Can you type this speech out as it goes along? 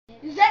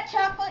that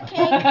chocolate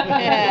cake?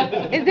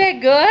 Is that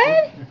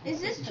good?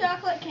 Is this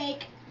chocolate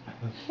cake?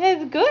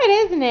 It's good,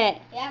 isn't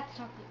it? Yeah, it's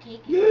chocolate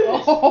cake.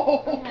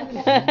 Oh.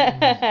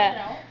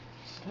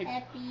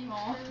 Happy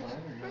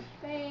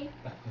birthday.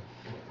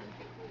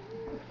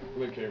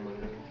 Look camera.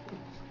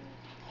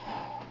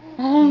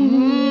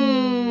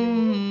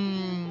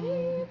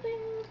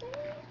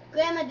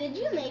 Grandma, did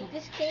you make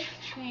this cake?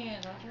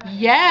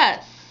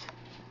 Yes.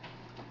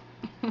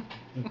 No.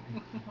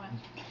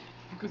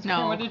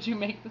 Grandma, did you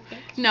make this cake?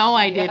 No,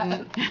 I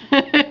didn't.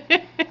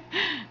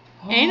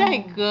 Ain't I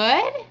good?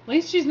 At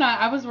least she's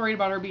not. I was worried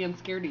about her being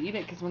scared to eat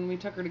it because when we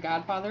took her to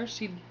Godfather,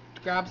 she'd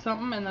grab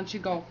something and then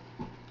she'd go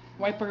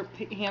wipe her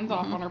hands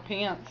off on her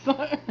pants.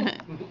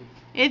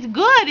 It's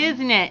good,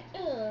 isn't it?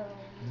 Ugh.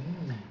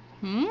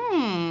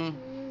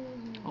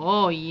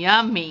 Oh,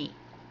 yummy.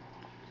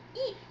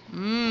 Eat. She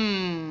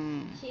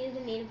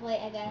doesn't need a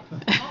plate, I guess.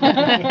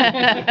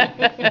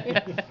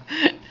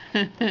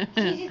 She's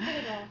just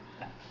gonna go.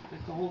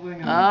 Take the whole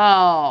thing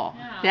Oh,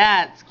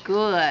 that's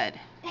good.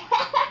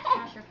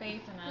 Wash your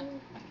face in it.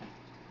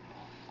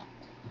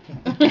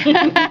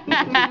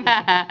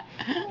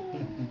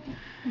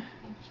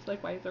 She's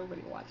like, why is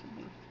everybody watching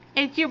me?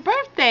 It's your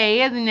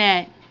birthday, isn't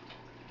it?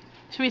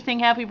 Should we sing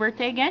happy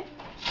birthday again?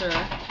 Sure.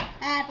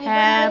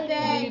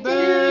 Happy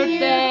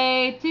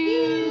birthday to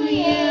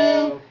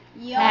you.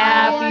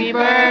 Happy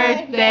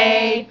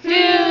birthday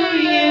to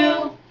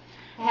you.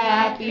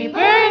 Happy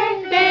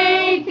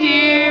birthday,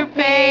 dear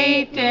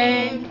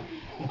Peyton.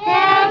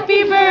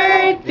 Happy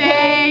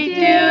birthday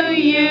to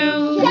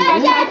you. Cha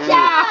cha cha.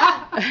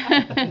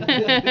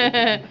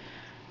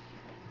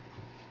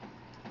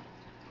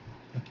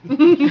 What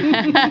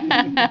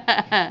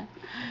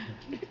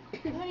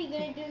are you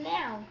gonna do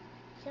now?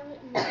 Shove it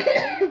in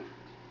the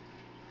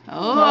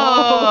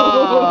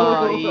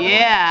Oh,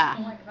 yeah.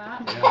 Like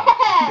that.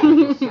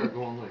 Yeah, start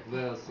going like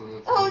this. And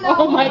it's Oh no!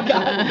 Oh my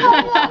God.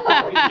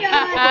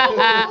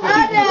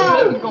 Oh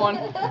no! Going.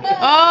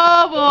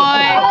 Oh,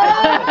 boy.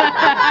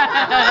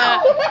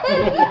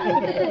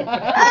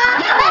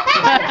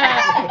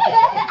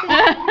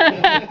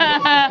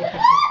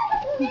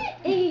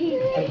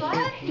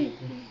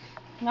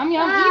 Yum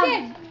yum, eat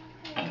it.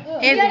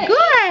 It's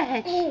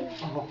good.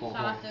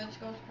 Sausage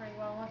goes pretty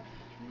well with.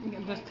 You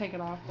can just take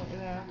it off.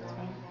 Yeah, that's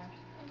fine.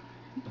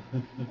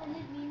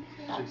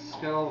 She's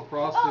got all the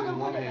frosting in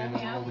one hand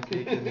and all the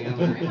cake in the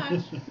other.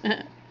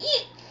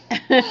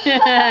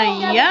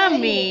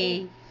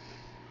 Yummy.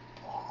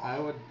 I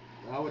would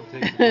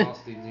take the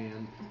frosting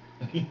hand.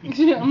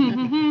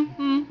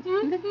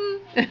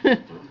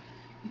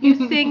 You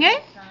sing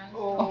it?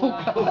 Oh.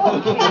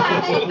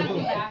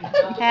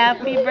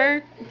 Happy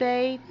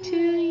birthday to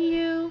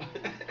you.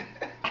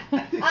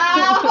 Oh,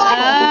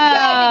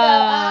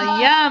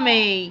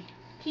 Yummy.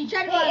 She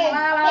tried to go.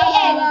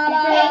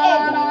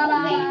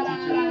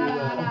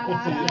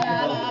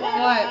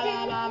 What?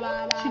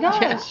 She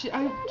does. I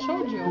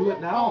showed Do you. it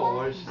now,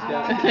 or she's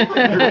got.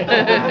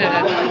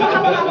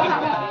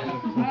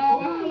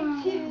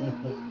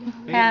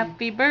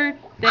 Happy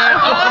birthday. Oh.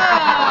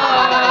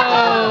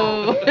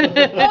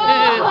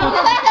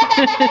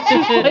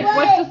 Like,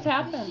 what just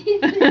happened?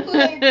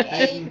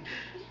 Peyton.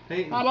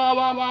 Peyton. Oh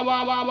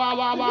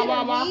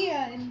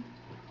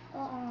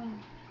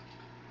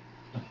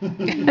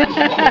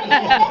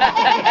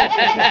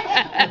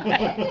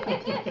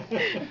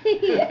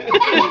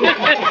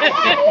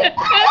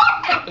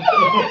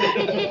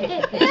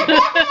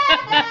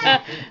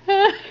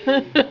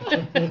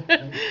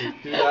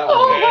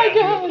my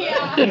God.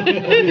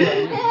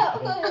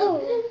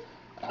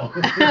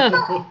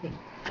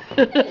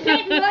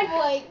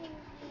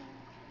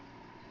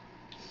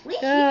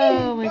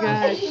 Oh my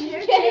gosh.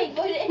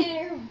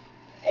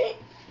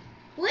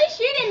 At least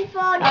she didn't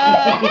fall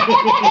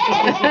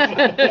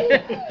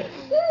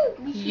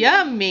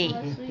Yummy.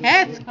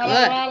 That's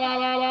good.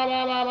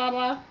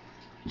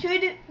 Troy,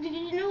 did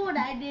you know what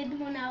I did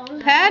when I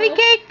was Patty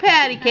cake,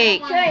 patty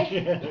cake. Troy,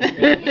 you know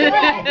what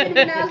I did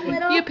when I was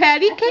little? You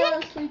patty I fell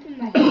cake? asleep in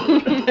my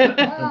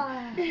bed.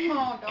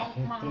 Oh, don't,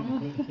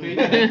 Mom.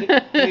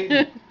 Peyton.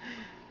 Peyton.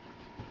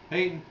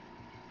 Peyton.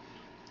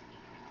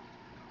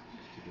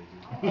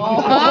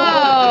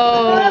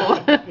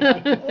 Oh.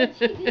 What'd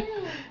she do?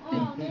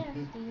 Oh,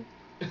 nasty.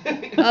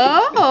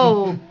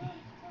 Oh.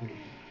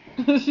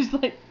 She's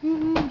like,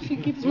 she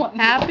keeps wanting.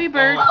 Happy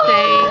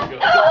birthday.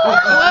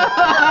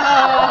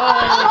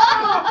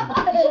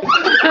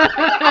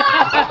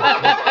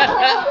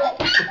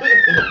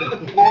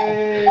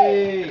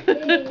 Yay!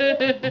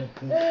 Peanut.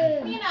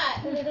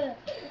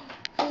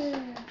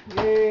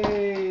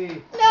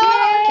 Yay!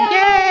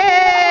 Yay!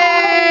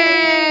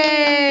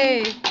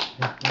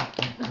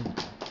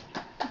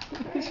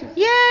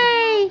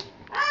 Yay!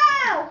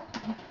 Ow!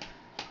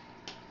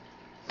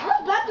 I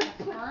was about to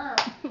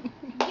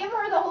give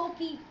her the whole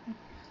piece.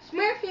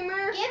 Smurfy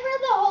Murph. Give her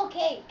the whole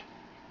cake.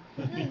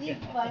 This is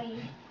funny.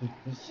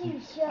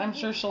 I'm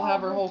sure she'll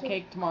have her whole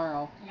cake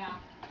tomorrow. Yeah.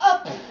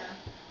 Up.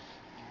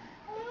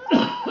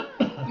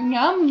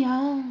 Yum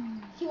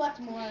yum. She wants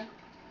more.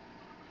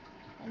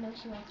 I know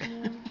she wants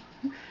more.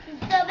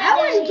 I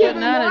wouldn't give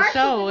Putting her on more. a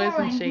show, She's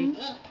isn't she?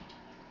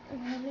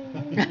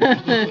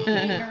 She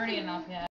ain't dirty enough yet.